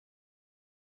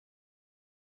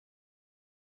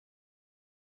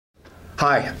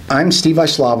Hi, I'm Steve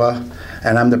Islava,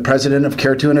 and I'm the president of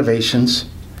Care2 Innovations,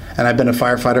 and I've been a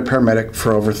firefighter paramedic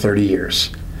for over 30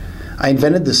 years. I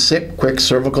invented the SIPQuik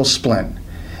cervical splint.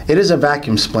 It is a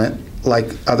vacuum splint like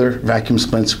other vacuum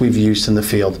splints we've used in the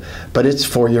field, but it's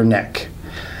for your neck.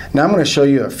 Now I'm going to show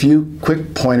you a few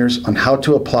quick pointers on how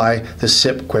to apply the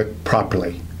SIPQuik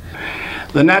properly.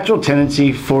 The natural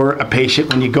tendency for a patient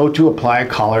when you go to apply a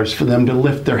collar is for them to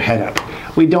lift their head up.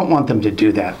 We don't want them to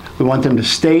do that. We want them to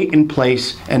stay in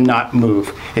place and not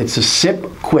move. It's a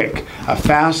SIPQuik, a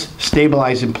fast,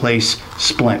 stabilize in place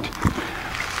splint.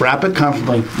 Wrap it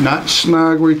comfortably, not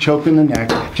snug where you're choking the neck,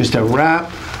 just a wrap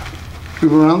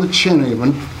around the chin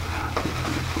even,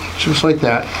 just like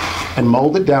that, and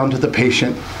mold it down to the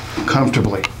patient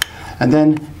comfortably. And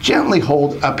then gently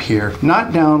hold up here,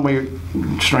 not down where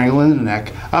you're strangling the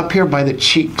neck, up here by the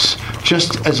cheeks,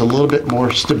 just as a little bit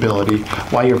more stability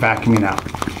while you're vacuuming out.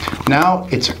 Now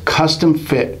it's a custom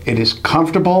fit. It is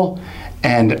comfortable,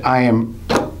 and I am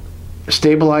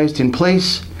stabilized in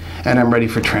place, and I'm ready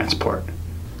for transport.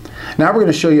 Now we're going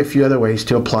to show you a few other ways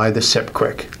to apply the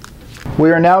SIPQuik.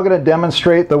 We are now going to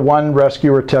demonstrate the one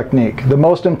rescuer technique. The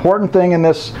most important thing in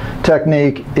this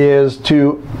technique is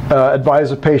to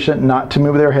advise a patient not to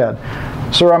move their head.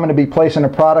 Sir, I'm going to be placing a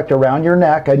product around your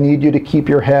neck. I need you to keep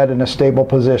your head in a stable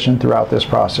position throughout this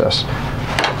process.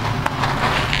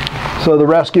 So the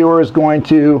rescuer is going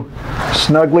to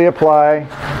snugly apply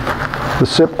the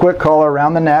SIPQuik collar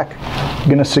around the neck. I'm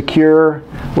going to secure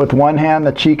with one hand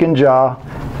the cheek and jaw,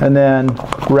 and then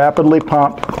rapidly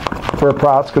pump for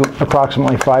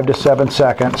approximately 5 to 7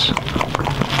 seconds.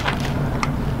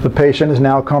 The patient is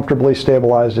now comfortably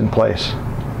stabilized in place.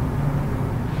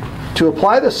 To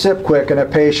apply the SIPQuik in a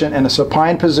patient in a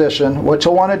supine position, what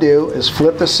you'll want to do is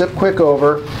flip the SIPQuik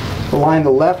over, align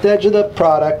the left edge of the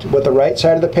product with the right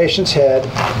side of the patient's head,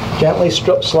 gently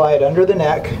slide under the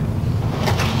neck,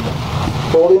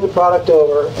 folding the product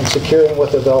over and securing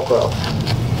with the Velcro.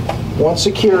 Once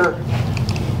secure,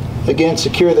 again,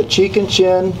 secure the cheek and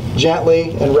chin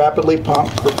gently and rapidly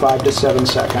pump for 5 to 7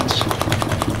 seconds.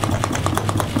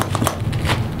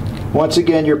 Once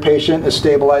again, your patient is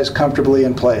stabilized comfortably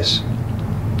in place.